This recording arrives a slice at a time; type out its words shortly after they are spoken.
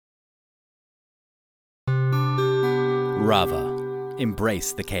Ravaa.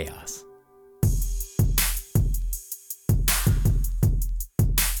 Embrace the chaos.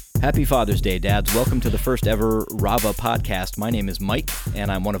 Happy Father's Day, dads. Welcome to the first ever Ravaa podcast. My name is Mike,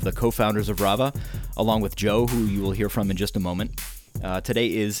 and I'm one of the co-founders of Ravaa, along with Joe, who you will hear from in just a moment. Today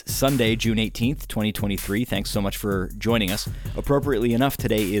is Sunday, June 18th, 2023. Thanks so much for joining us. Appropriately enough,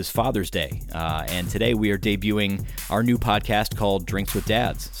 today is Father's Day, and today we are debuting our new podcast called Drinks with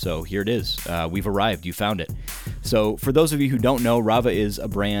Dads. So here it is. We've arrived. You found it. So for those of you who don't know, Ravaa is a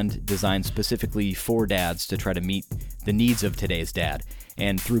brand designed specifically for dads to try to meet the needs of today's dad.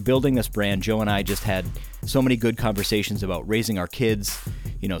 And through building this brand, Joe and I just had so many good conversations about raising our kids,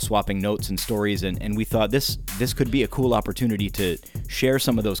 swapping notes and stories, and we thought this could be a cool opportunity to share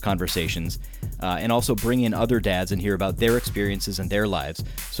some of those conversations and also bring in other dads and hear about their experiences and their lives.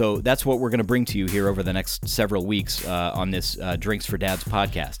 So that's what we're going to bring to you here over the next several weeks on this Drinks for Dads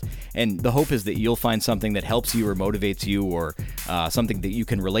podcast. And the hope is that you'll find something that helps you or motivates you or something that you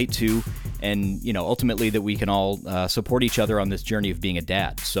can relate to, and ultimately that we can all support each other on this journey of being a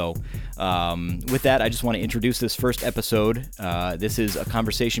dad. So with that, I just want to introduce this first episode. This is a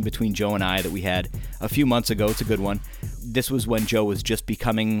conversation between Joe and I that we had a few months ago. It's a good one. This was when Joe was just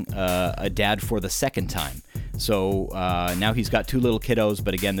becoming a dad for the second time. So now he's got two little kiddos,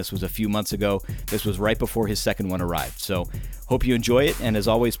 but again, this was a few months ago. This was right before his second one arrived. So hope you enjoy it, and as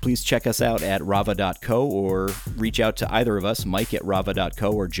always, please check us out at ravaa.co or reach out to either of us, Mike at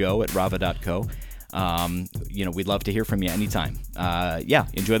ravaa.co or Joe at ravaa.co. We'd love to hear from you anytime.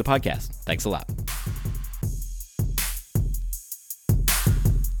 Enjoy the podcast. Thanks a lot.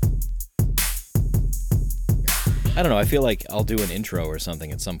 I don't know. I feel like I'll do an intro or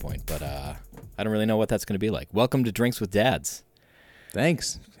something at some point, but I don't really know what that's going to be like. Welcome to Drinks with Dads.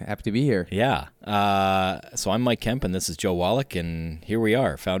 Thanks. Happy to be here. Yeah. So I'm Mike Kemp, and this is Joe Wallach, and here we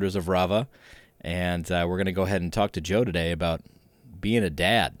are, founders of Ravaa, and we're going to go ahead and talk to Joe today about being a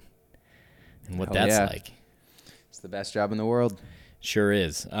dad and what that's like. It's the best job in the world. Sure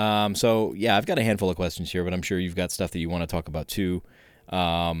is. I've got a handful of questions here, but I'm sure you've got stuff that you want to talk about too.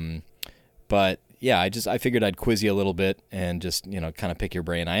 I figured I'd quiz you a little bit and just, kind of pick your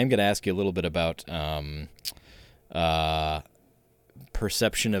brain. I am going to ask you a little bit about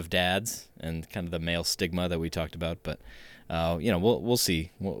perception of dads and kind of the male stigma that we talked about, but we'll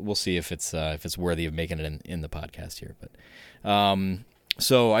see. We'll see if it's worthy of making it in the podcast here. But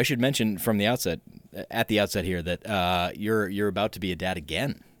so I should mention at the outset here that you're about to be a dad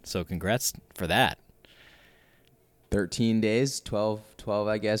again. So congrats for that. 13 days, 12,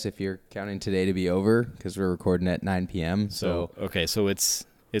 I guess, if you're counting today to be over, because we're recording at 9 p.m. So it's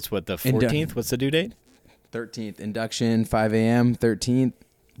what, the 14th? What's the due date? 13th. Induction, 5 a.m., 13th,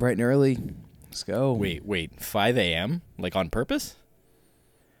 bright and early. Let's go. Wait, 5 a.m.? Like on purpose?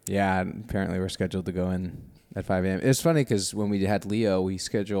 Yeah, apparently we're scheduled to go in at 5 a.m. It's funny because when we had Leo, we were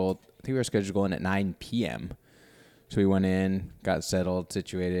scheduled to go in at 9 p.m. So we went in, got settled,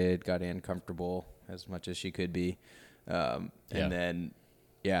 situated, got in comfortable as much as she could be. And then,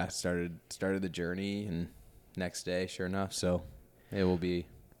 started the journey, and next day, sure enough, so it will be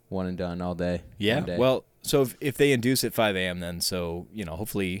one and done all day. Yeah, well, so if they induce at 5 a.m. then, so,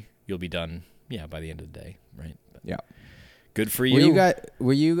 hopefully you'll be done, by the end of the day, right? But yeah. Good for you.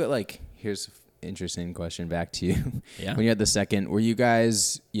 Here's an interesting question back to you. Yeah. When you had the second, were you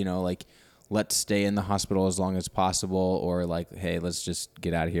guys, let's stay in the hospital as long as possible, or hey, let's just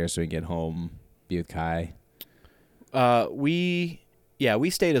get out of here so we can get home, be with Kai? We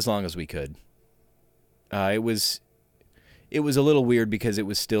stayed as long as we could. It was a little weird because it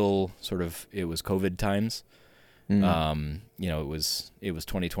was still it was COVID times. Mm. It was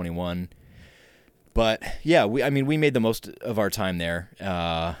 2021, but we made the most of our time there.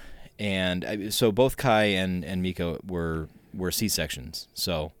 So both Kai and Mika were C-sections.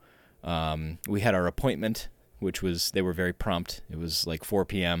 So, we had our appointment, they were very prompt. It was like 4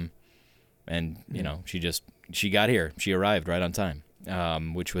 p.m. and, she got here. She arrived right on time,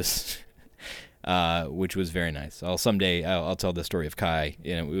 which was very nice. Someday I'll tell the story of Kai.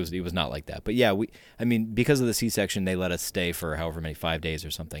 It was not like that, but because of the C-section, they let us stay for however many 5 days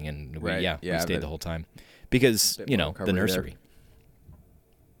or something, and we stayed the whole time because the nursery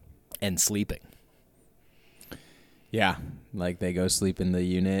and sleeping. Yeah, they go sleep in the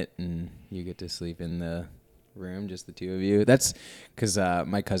unit, and you get to sleep in the room, just the two of you. That's because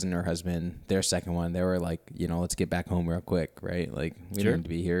my cousin and her husband, their second one, they were let's get back home real quick, right? We Sure. need to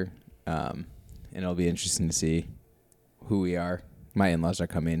be here, and it'll be interesting to see who we are. My in-laws are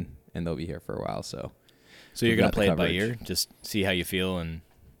coming, and they'll be here for a while, so you're gonna play it by ear, just see how you feel, and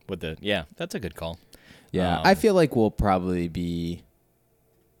that's a good call. I feel like we'll probably be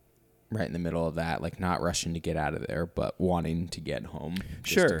right in the middle of that, like not rushing to get out of there, but wanting to get home.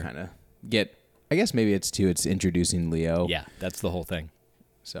 Sure. Just to kind of get, I guess maybe it's introducing Leo. Yeah, that's the whole thing.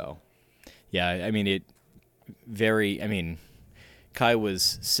 So. Yeah, I mean, Kai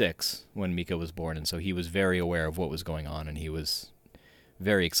was 6 when Mika was born, and so he was very aware of what was going on, and he was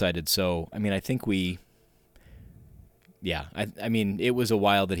very excited. So, I mean, I think I mean, it was a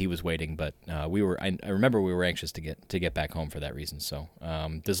while that he was waiting, but I remember we were anxious to get back home for that reason. So,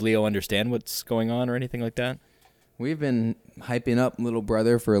 does Leo understand what's going on or anything like that? We've been hyping up little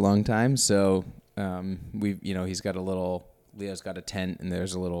brother for a long time, so he's got Leo's got a tent, and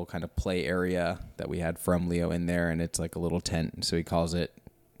there's a little kind of play area that we had from Leo in there, and it's like a little tent, so he calls it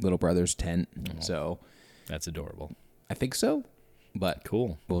little brother's tent. Oh, so that's adorable. I think so, but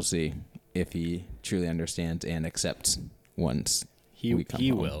cool. We'll see if he truly understands and accepts once we come home.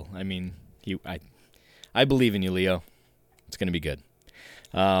 He will. I mean, I believe in you, Leo. It's going to be good.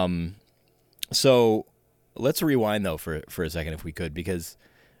 So let's rewind though for a second if we could, because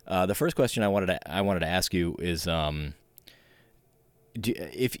the first question I wanted to ask you is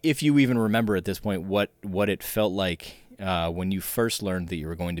if you even remember at this point what it felt like when you first learned that you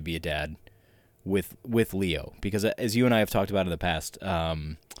were going to be a dad with Leo, because as you and I have talked about in the past,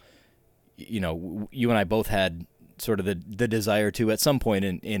 you and I both had sort of the desire to at some point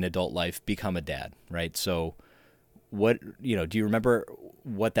in adult life become a dad, right? So do you remember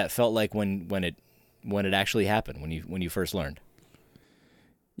what that felt like when it actually happened, when you first learned?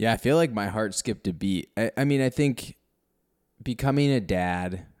 Yeah, I feel like my heart skipped a beat. I mean, I think becoming a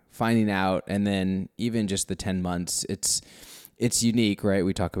dad, finding out, and then even just the 10 months, it's unique, right?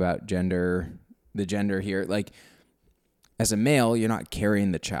 We talk about the gender here. Like, as a male, you're not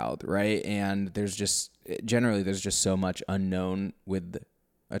carrying the child, right? And there's just so much unknown with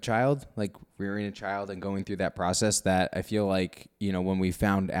a child, like rearing a child and going through that process, that I feel like, when we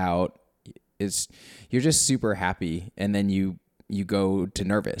found out, you're just super happy, and then you go to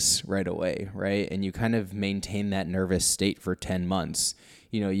nervous right away, right? And you kind of maintain that nervous state for 10 months.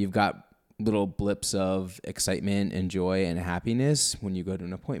 You've got little blips of excitement and joy and happiness when you go to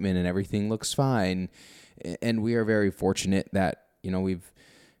an appointment and everything looks fine. And we are very fortunate that, we've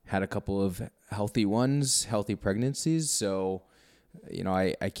had a couple of healthy pregnancies. So,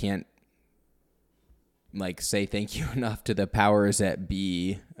 I can't say thank you enough to the powers that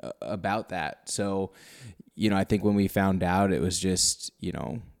be about that. So, I think when we found out, it was just,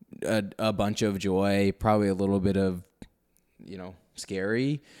 a bunch of joy, probably a little bit of,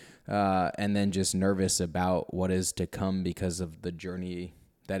 scary, and then just nervous about what is to come because of the journey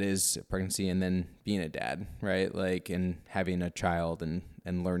that is pregnancy and then being a dad, right? Like, and having a child and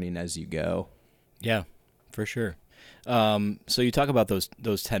learning as you go. Yeah, for sure. So you talk about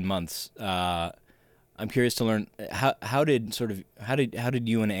those 10 months. I'm curious to learn how did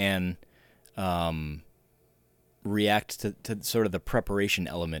you and Anne react to sort of the preparation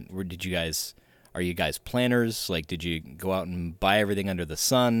element? Are you guys planners? Like, did you go out and buy everything under the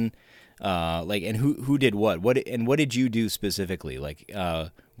sun? And who did what? What did you do specifically? Like,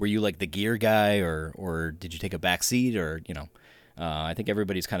 were you like the gear guy, or did you take a back seat, or I think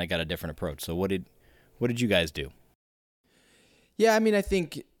everybody's kind of got a different approach. So what did you guys do? Yeah, I mean, I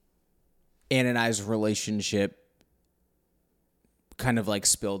think Ann and I's relationship kind of like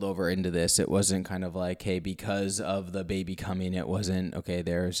spilled over into this. It wasn't kind of like, hey, because of the baby coming, it wasn't, okay,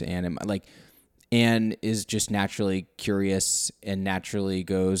 there's Ann. And like, Anne is just naturally curious and naturally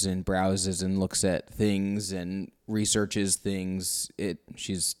goes and browses and looks at things and researches things.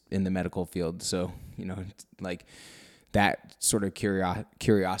 She's in the medical field, so like that sort of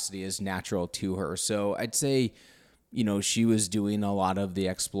curiosity is natural to her. So I'd say, she was doing a lot of the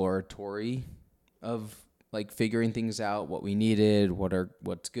exploratory of like figuring things out, what we needed,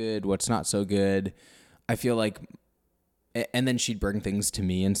 what's good, what's not so good. I feel like. And then she'd bring things to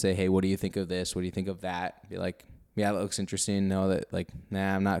me and say, hey, what do you think of this? What do you think of that? Be like, yeah, that looks interesting. No, that like,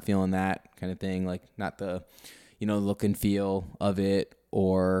 nah, I'm not feeling that kind of thing. Like, not the, look and feel of it.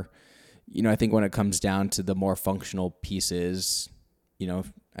 Or, I think when it comes down to the more functional pieces,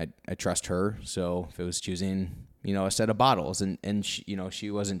 I trust her. So if it was choosing, a set of bottles and she,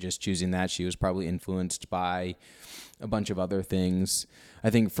 she wasn't just choosing that. She was probably influenced by a bunch of other things. I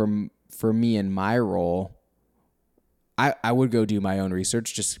think for me in my role, I would go do my own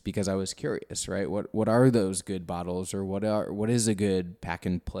research just because I was curious, right? What are those good bottles, or what is a good pack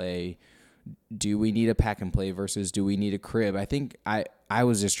and play? Do we need a pack and play versus do we need a crib? I think I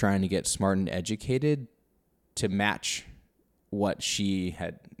was just trying to get smart and educated to match what she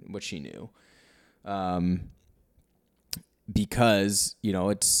knew. Because,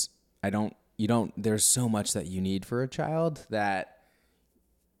 there's so much that you need for a child that,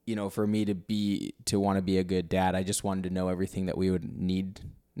 for me to want to be a good dad, I just wanted to know everything that we would need,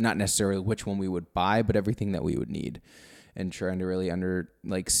 not necessarily which one we would buy, but everything that we would need, and trying to really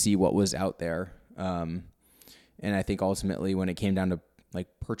see what was out there. And I think ultimately when it came down to like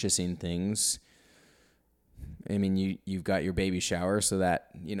purchasing things, I mean, you've got your baby shower, so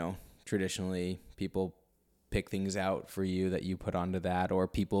that, traditionally people pick things out for you that you put onto that, or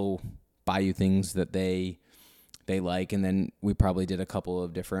people buy you things that they like. And then we probably did a couple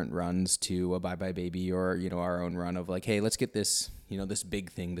of different runs to a Bye Bye Baby, or, our own run of like, hey, let's get this, this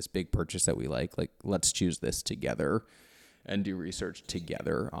big thing, this big purchase that we like, let's choose this together and do research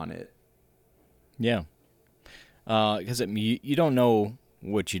together on it. Yeah. Because you don't know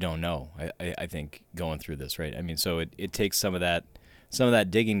what you don't know, I think, going through this, right? I mean, so it takes some of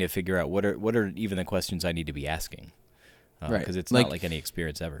that digging to figure out what are even the questions I need to be asking. Right. Because it's not like any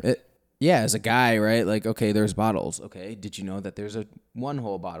experience ever. Yeah, as a guy, right? Like, okay, there's bottles. Okay, did you know that there's a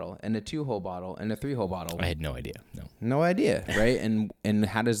 1-hole bottle and a 2-hole bottle and a 3-hole bottle? I had no idea. No idea, right? And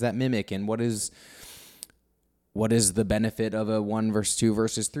how does that mimic? And what is the benefit of a 1 versus 2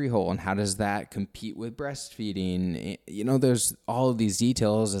 versus 3-hole? And how does that compete with breastfeeding? There's all of these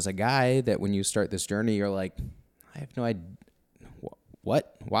details as a guy that when you start this journey, you're like, I have no idea.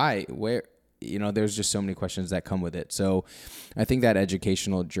 What? Why? Where? There's just so many questions that come with it. So I think that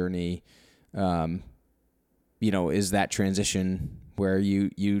educational journey, is that transition where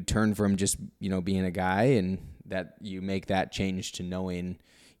you turn from just, being a guy, and that you make that change to knowing,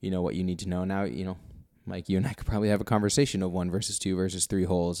 what you need to know. Now, Mike, you and I could probably have a conversation of 1 versus 2 versus 3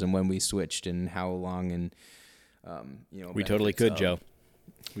 holes, and when we switched and how long, and, we totally could, Joe.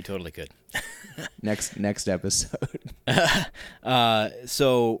 We totally could. Next episode.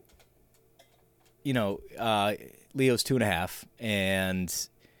 So, Leo's 2.5, and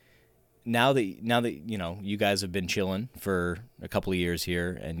now that you guys have been chilling for a couple of years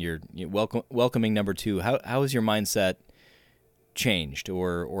here, and you're welcoming number 2, how has your mindset changed,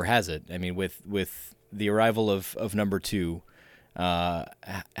 or has it? I mean, with the arrival of number 2, how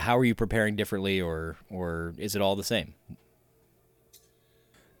are you preparing differently, or is it all the same?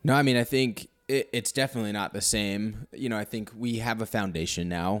 No, I mean, I think it's definitely not the same. I think we have a foundation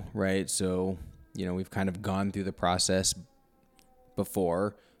now, right? So, we've kind of gone through the process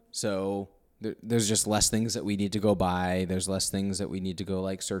before. So there's just less things that we need to go buy. There's less things that we need to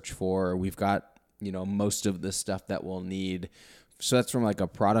go search for. We've got, most of the stuff that we'll need. So that's from a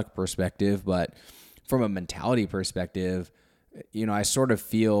product perspective, but from a mentality perspective, I sort of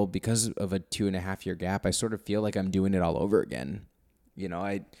feel, because of a 2.5-year gap, I sort of feel like I'm doing it all over again.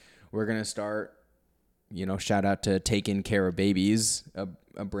 We're going to start, shout out to Taking Care of Babies,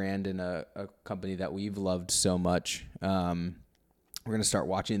 a brand and a company that we've loved so much. We're going to start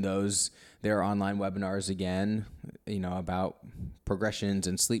watching their online webinars again, about progressions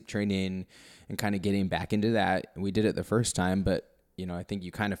and sleep training, and kind of getting back into that. We did it the first time, but, I think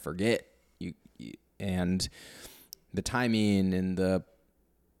you kind of forget and the timing and the,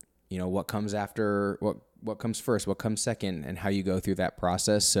 what comes after, what comes first, what comes second, and how you go through that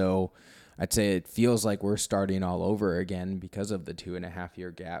process. So I'd say it feels like we're starting all over again because of the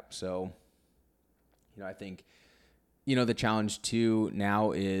 2.5-year gap. So, I think, the challenge too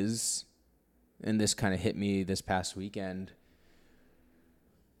now is, and this kind of hit me this past weekend,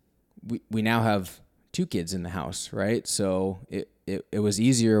 we now have 2 kids in the house, right? So it was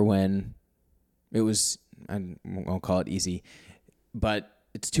easier when it was, I won't call it easy, but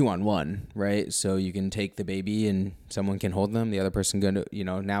it's 2-on-1, right? So you can take the baby and someone can hold them. The other person going to,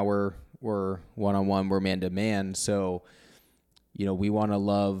 now we're 1-on-1, we're man-to-man. So, we want to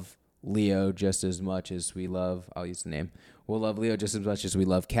love Leo just as much as we love, I'll use the name. We'll love Leo just as much as we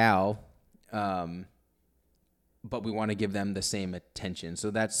love Cal. But we want to give them the same attention. So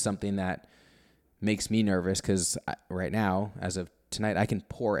that's something that makes me nervous, because right now, as of tonight, I can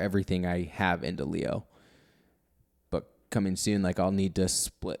pour everything I have into Leo. Coming soon, I'll need to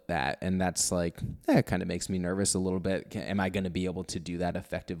split that, and that's it kind of makes me nervous a little bit. Am I going to be able to do that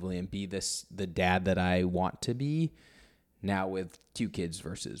effectively and be the dad that I want to be now with 2 kids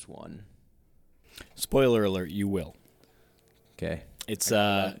versus 1? Spoiler alert: you will. Okay,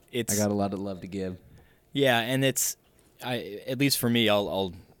 I got a lot of love to give. Yeah, and at least for me,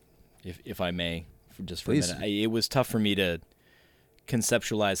 I'll if I may, just for Please. a minute, it was tough for me to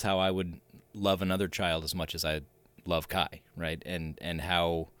conceptualize how I would love another child as much as I love Kai, right? And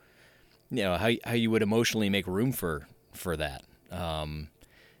how, how you would emotionally make room for that.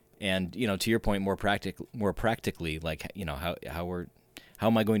 And, to your point, more practically, how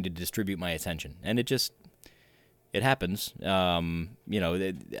am I going to distribute my attention? And it happens.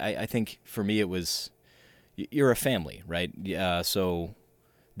 I think for me, it was, you're a family, right? So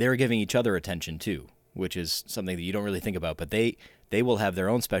they're giving each other attention too, which is something that you don't really think about. But they will have their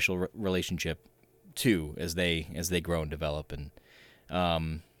own special relationship too as they grow and develop. And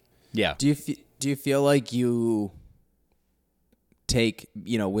yeah. Do you feel like you take,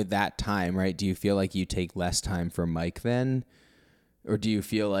 with that time, right? Do you feel like you take less time for Mike then? Or do you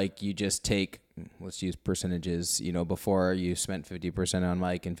feel like you just take, let's use percentages, before you spent 50% on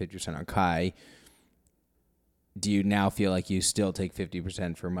Mike and 50% on Kai? Do you now feel like you still take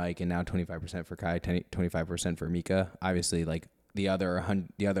 50% for Mike and now 25% for Kai, 25% for Mika? Obviously, like the other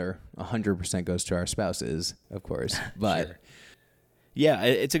 100% goes to our spouses, of course. But Sure. Yeah,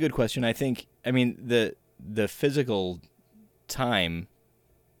 it's a good question. I mean, the physical time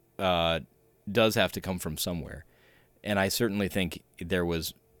does have to come from somewhere. And I certainly think there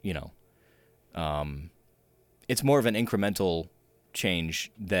was, it's more of an incremental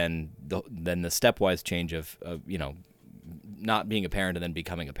change than the stepwise change of not being a parent and then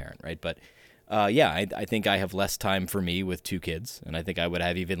becoming a parent, right? But I think I have less time for me with 2 kids, and I think I would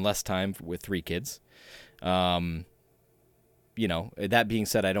have even less time with 3 kids. That being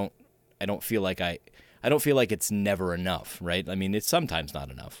said, I don't feel like it's never enough, right? I mean, it's sometimes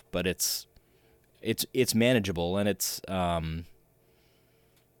not enough, but it's manageable, and it's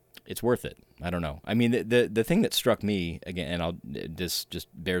worth it. I don't know. I mean, the thing that struck me again, and this just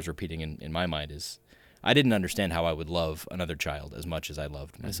bears repeating in my mind, is I didn't understand how I would love another child as much as I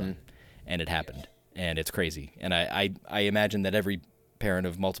loved my son, and it happened, and it's crazy. And I imagine that every parent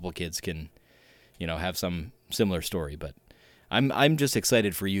of multiple kids can, have some similar story. But I'm just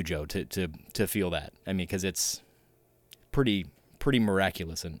excited for you, Joe, to feel that. I mean, because it's pretty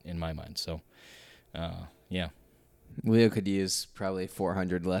miraculous in my mind. So, yeah. Leo could use probably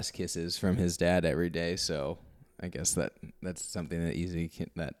 400 less kisses from his dad every day, so I guess that's something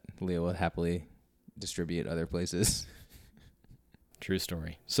that Leo will happily distribute other places. True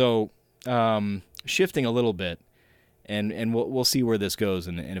story. So, shifting a little bit, and we'll see where this goes,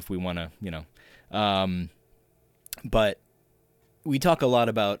 and if we want to, but we talk a lot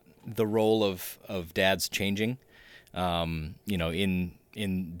about the role of dads changing,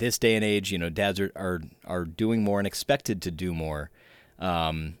 in this day and age, dads are doing more and expected to do more.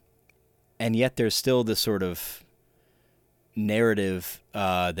 And yet there's still this sort of narrative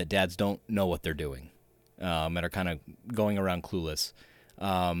that dads don't know what they're doing, and are kind of going around clueless.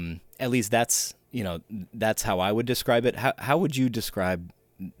 At least that's how I would describe it. How would you describe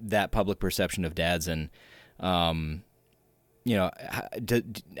that public perception of dads, and how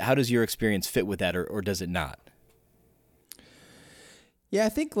does your experience fit with that, or does it not? Yeah, I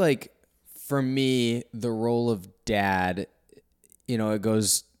think like for me, the role of dad, it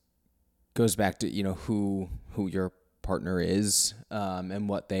goes back to who your partner is, and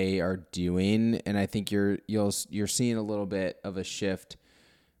what they are doing, and I think you're seeing a little bit of a shift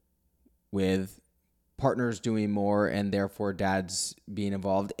with partners doing more, and therefore dads being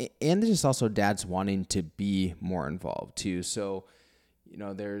involved, and just also dads wanting to be more involved too. So,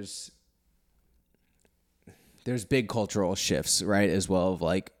 there's big cultural shifts, right? As well, of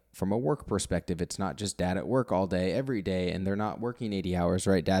like from a work perspective, it's not just dad at work all day, every day, and they're not working 80 hours,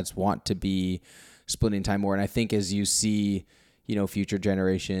 right? Dads want to be splitting time more. And I think as you see, future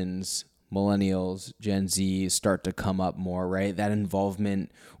generations, millennials, Gen Z start to come up more, right? That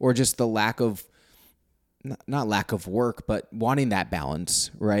involvement, or just the lack of, not lack of work, but wanting that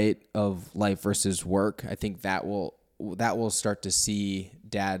balance, right? Of life versus work. I think that will start to see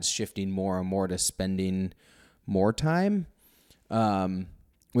dads shifting more and more to spending more time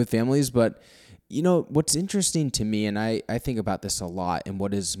with families. But what's interesting to me, and I think about this a lot, and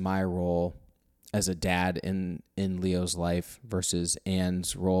what is my role as a dad in Leo's life versus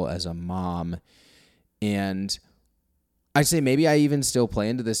Anne's role as a mom. And I'd say maybe I even still play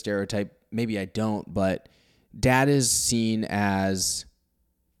into this stereotype, maybe I don't, but dad is seen as,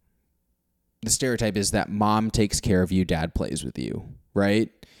 the stereotype is that mom takes care of you, dad plays with you, right?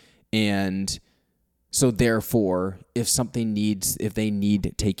 And so therefore, if they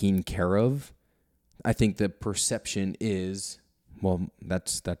need taking care of, I think the perception is, well,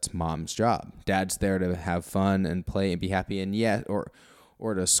 that's mom's job. Dad's there to have fun and play and be happy, and or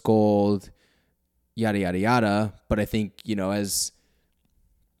to scold, yada yada yada. But I think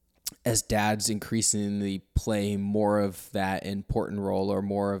as dads increasingly play more of that important role, or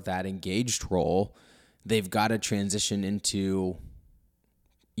more of that engaged role, they've got to transition into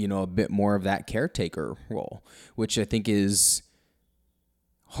a bit more of that caretaker role, which I think is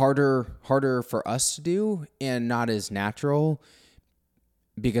harder for us to do, and not as natural,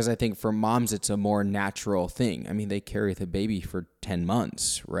 because I think for moms it's a more natural thing. I mean, they carry the baby for 10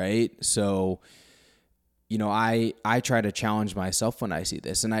 months, right? So, I try to challenge myself when I see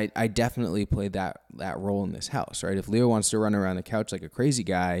this, and I definitely play that role in this house, right? If Leo wants to run around the couch like a crazy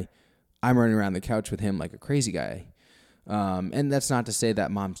guy, I'm running around the couch with him like a crazy guy. And that's not to say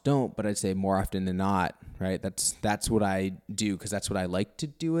that moms don't, but I'd say more often than not, right? That's what I do because that's what I like to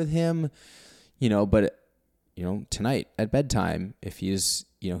do with him, but tonight at bedtime, if he's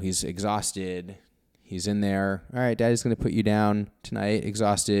exhausted, he's in there. All right, Daddy's going to put you down tonight,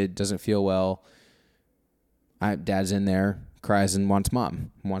 exhausted, doesn't feel well. Dad's in there, cries and wants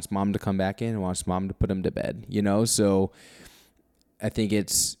mom to come back in, wants mom to put him to bed, So I think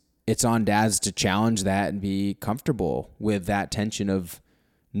it's on dads to challenge that and be comfortable with that tension of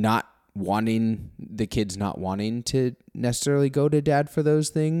the kids not wanting to necessarily go to dad for those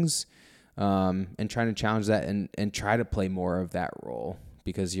things, and trying to challenge that and try to play more of that role,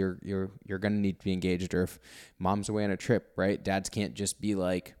 because you're going to need to be engaged. Or if mom's away on a trip, right? Dads can't just be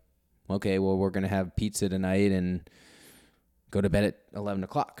like, okay, well, we're going to have pizza tonight and go to bed at 11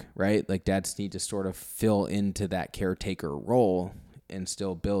 o'clock, right? Like dads need to sort of fill into that caretaker role and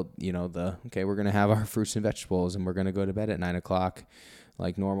still build, okay, we're going to have our fruits and vegetables and we're going to go to bed at 9 o'clock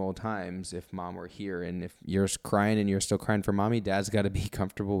like normal times if mom were here. And if you're crying and you're still crying for mommy, dad's got to be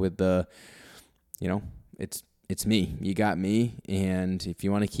comfortable with it's me, you got me. And if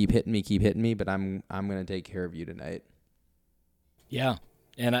you want to keep hitting me, but I'm going to take care of you tonight. Yeah.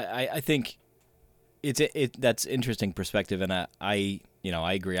 And I think that's interesting perspective. And I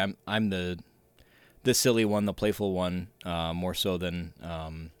agree. I'm the silly one, the playful one, more so than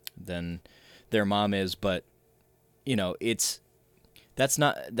their mom is. But that's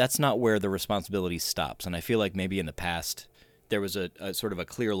not where the responsibility stops. And I feel like maybe in the past there was a sort of a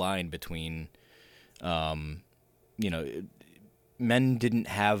clear line between, men didn't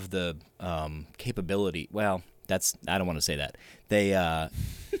have the capability. Well, I don't want to say that.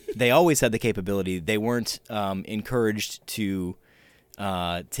 They always had the capability. They weren't encouraged to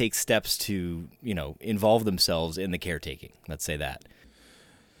take steps to, involve themselves in the caretaking. Let's say that.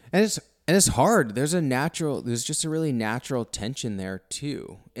 And it's hard. There's just a really natural tension there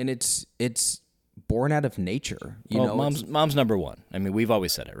too. And it's born out of nature. Mom's number one. I mean, we've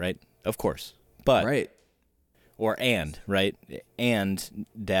always said it, right? Of course. But right. Right? And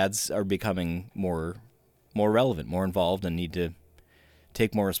dads are becoming more relevant, more involved, and need to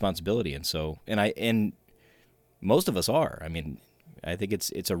take more responsibility. And most of us are. I mean, I think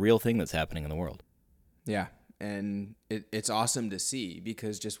it's a real thing that's happening in the world. Yeah. And it's awesome to see,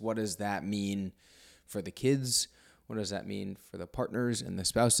 because just what does that mean for the kids? What does that mean for the partners and the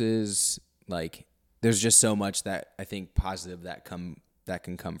spouses? Like, there's just so much that I think positive that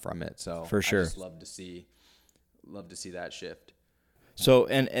can come from it. So for sure, I just love to see that shift. So,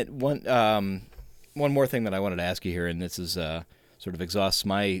 and one more thing that I wanted to ask you here, and this is sort of exhausts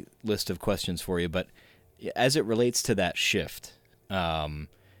my list of questions for you, but as it relates to that shift, and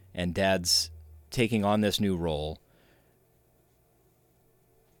dads taking on this new role,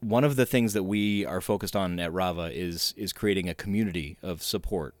 one of the things that we are focused on at Ravaa is creating a community of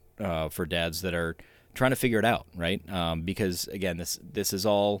support for dads that are trying to figure it out, right? Because again, this is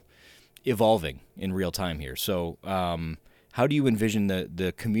all evolving in real time here. So, how do you envision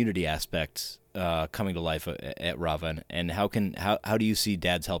the community aspect coming to life at Ravaa, and how do you see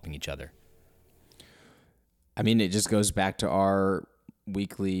dads helping each other? I mean, it just goes back to our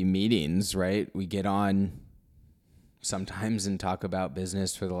weekly meetings, right? We get on sometimes and talk about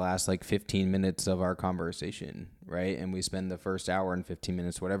business for the last 15 minutes of our conversation, right? And we spend the first hour and 15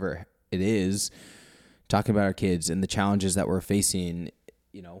 minutes, whatever it is, talking about our kids and the challenges that we're facing,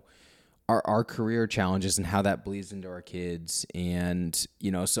 our career challenges and how that bleeds into our kids. And,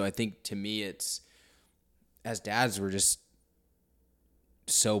 so I think to me, it's, as dads, we're just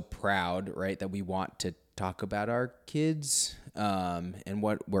so proud, right, that we want to talk about our kids, and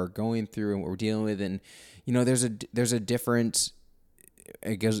what we're going through and what we're dealing with. And, there's a difference.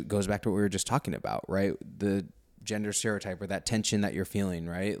 It goes back to what we were just talking about, right? The gender stereotype or that tension that you're feeling,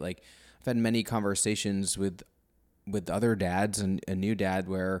 right? Like, I've had many conversations with other dads and a new dad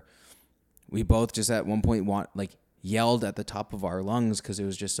where we both just at one point yelled at the top of our lungs because it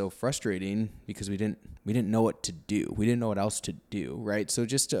was just so frustrating, because we didn't know what to do. We didn't know what else to do, right? So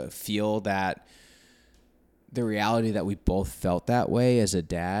just to feel that the reality that we both felt that way as a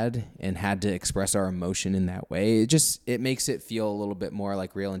dad and had to express our emotion in that way, it makes it feel a little bit more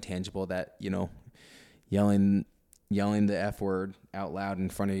like real and tangible, that, yelling the F word out loud in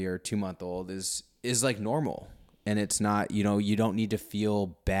front of your 2-month-old is like normal. And it's not, you don't need to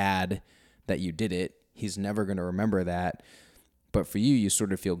feel bad that you did it. He's never going to remember that. But for you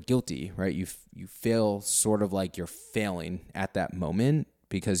sort of feel guilty, right? You feel sort of like you're failing at that moment,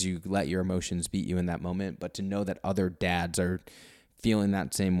 because you let your emotions beat you in that moment. But to know that other dads are feeling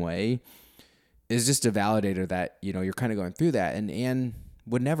that same way is just a validator that, you're kind of going through that. And Anne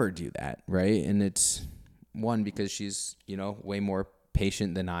would never do that, right? And it's one, because she's, way more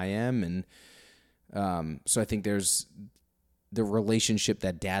patient than I am. And so I think there's the relationship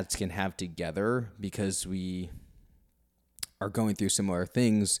that dads can have together because we are going through similar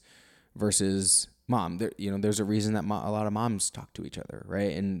things versus mom. There's a reason that a lot of moms talk to each other,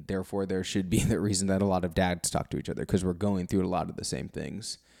 right? And therefore there should be the reason that a lot of dads talk to each other, because we're going through a lot of the same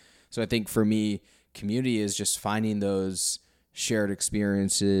things. So I think for me, community is just finding those shared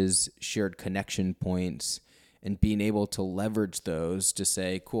experiences, shared connection points, and being able to leverage those to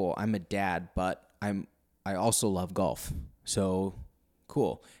say, cool, I'm a dad, but I also love golf. So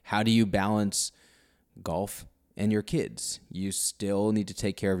cool. How do you balance golf and your kids? You still need to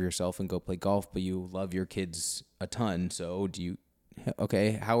take care of yourself and go play golf, but you love your kids a ton. So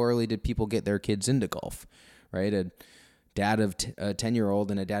how early did people get their kids into golf, right? A dad of a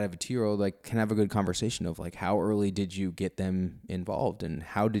 10-year-old and a dad of a 2-year-old can have a good conversation of how early did you get them involved and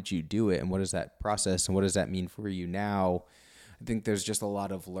how did you do it and what is that process and what does that mean for you now? I think there's just a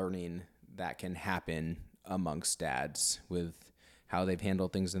lot of learning that can happen amongst dads with how they've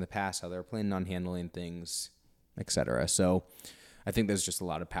handled things in the past, how they're planning on handling things, etc. So I think there's just a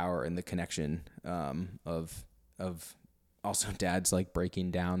lot of power in the connection of also dads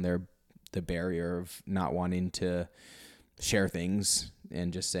breaking down the barrier of not wanting to share things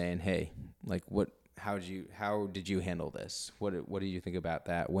and just saying, hey, how did you handle this? What do you think about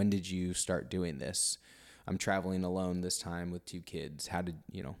that? When did you start doing this? I'm traveling alone this time with 2 kids.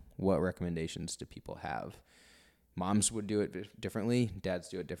 What recommendations do people have? Moms would do it differently. Dads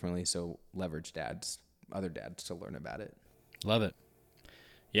do it differently. So leverage other dads to learn about it. Love it.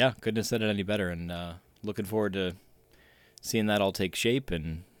 Yeah, couldn't have said it any better. And looking forward to seeing that all take shape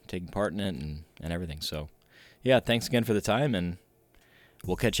and taking part in it and everything. So, yeah, thanks again for the time, and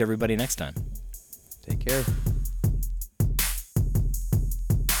we'll catch everybody next time. Take care.